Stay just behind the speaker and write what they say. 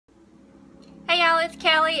Hey y'all, it's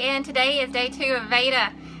Kelly and today is day 2 of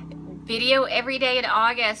VEDA. Video every day in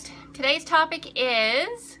August. Today's topic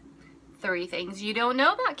is 3 things you don't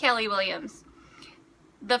know about Kelly Williams.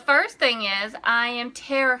 The first thing is I am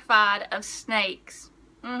terrified of snakes.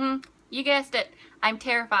 You guessed it, I'm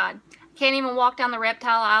terrified. Can't even walk down the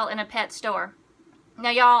reptile aisle in a pet store.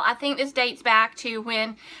 Now y'all, I think this dates back to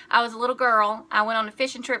when I was a little girl. I went on a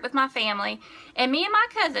fishing trip with my family and me and my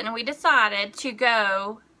cousin, we decided to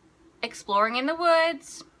go exploring in the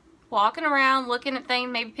woods, walking around, looking at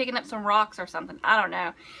things, maybe picking up some rocks or something. I don't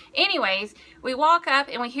know. Anyways, we walk up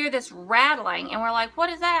and we hear this rattling and we're like, what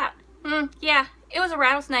is that? Yeah, it was a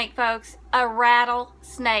rattlesnake, folks. A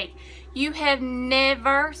rattlesnake. You have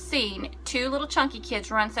never seen 2 little chunky kids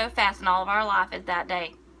run so fast in all of our life as that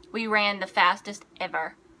day. We ran the fastest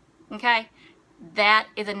ever. Okay? That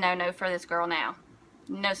is a no-no for this girl now.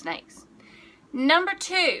 No snakes. Number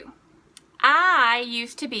 2. I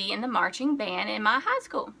used to be in the marching band in my high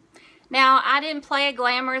school. Now, I didn't play a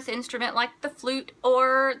glamorous instrument like the flute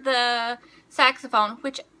or the saxophone,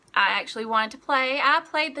 which I actually wanted to play. I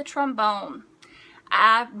played the trombone.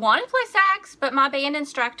 I wanted to play sax, but my band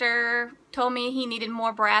instructor told me he needed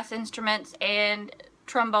more brass instruments and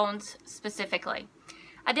trombones specifically.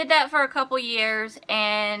 I did that for a couple years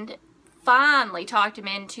and finally talked him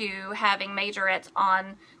into having majorettes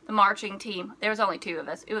on the marching team. There was only 2 of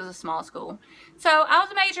us. It was a small school. So I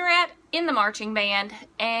was a majorette in the marching band,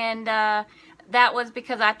 and that was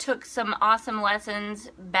because I took some awesome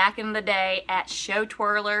lessons back in the day at Show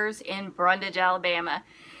Twirlers in Brundage, Alabama.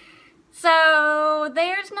 So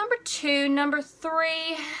there's number 2. Number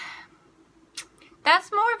 3,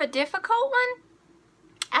 that's more of a difficult one.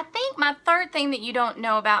 I think my third thing that you don't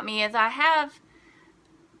know about me is I have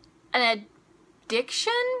an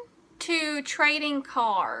addiction to trading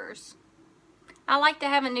cars. I like to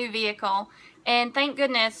have a new vehicle, and thank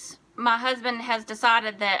goodness my husband has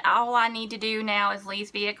decided that all I need to do now is lease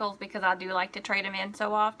vehicles because I do like to trade them in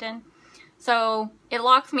so often. So it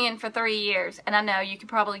locks me in for 3 years, and I know you could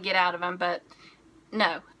probably get out of them, but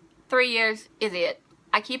no, 3 years is it.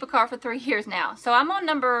 I keep a car for 3 years now. So I'm on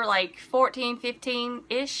number like 14,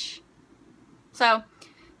 15-ish. So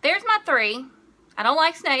there's my 3. I don't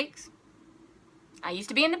like snakes. I used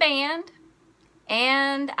to be in the band.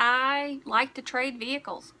 And I like to trade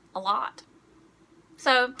vehicles a lot.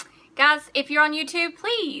 So guys, if you're on YouTube,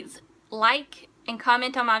 please like and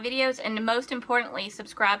comment on my videos. And most importantly,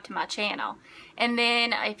 subscribe to my channel. And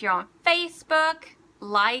then if you're on Facebook,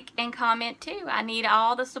 like and comment too. I need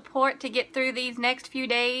all the support to get through these next few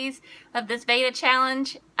days of this VEDA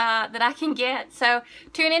challenge that I can get. So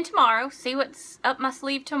tune in tomorrow, see what's up my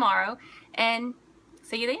sleeve tomorrow, and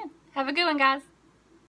see you then. Have a good one, guys.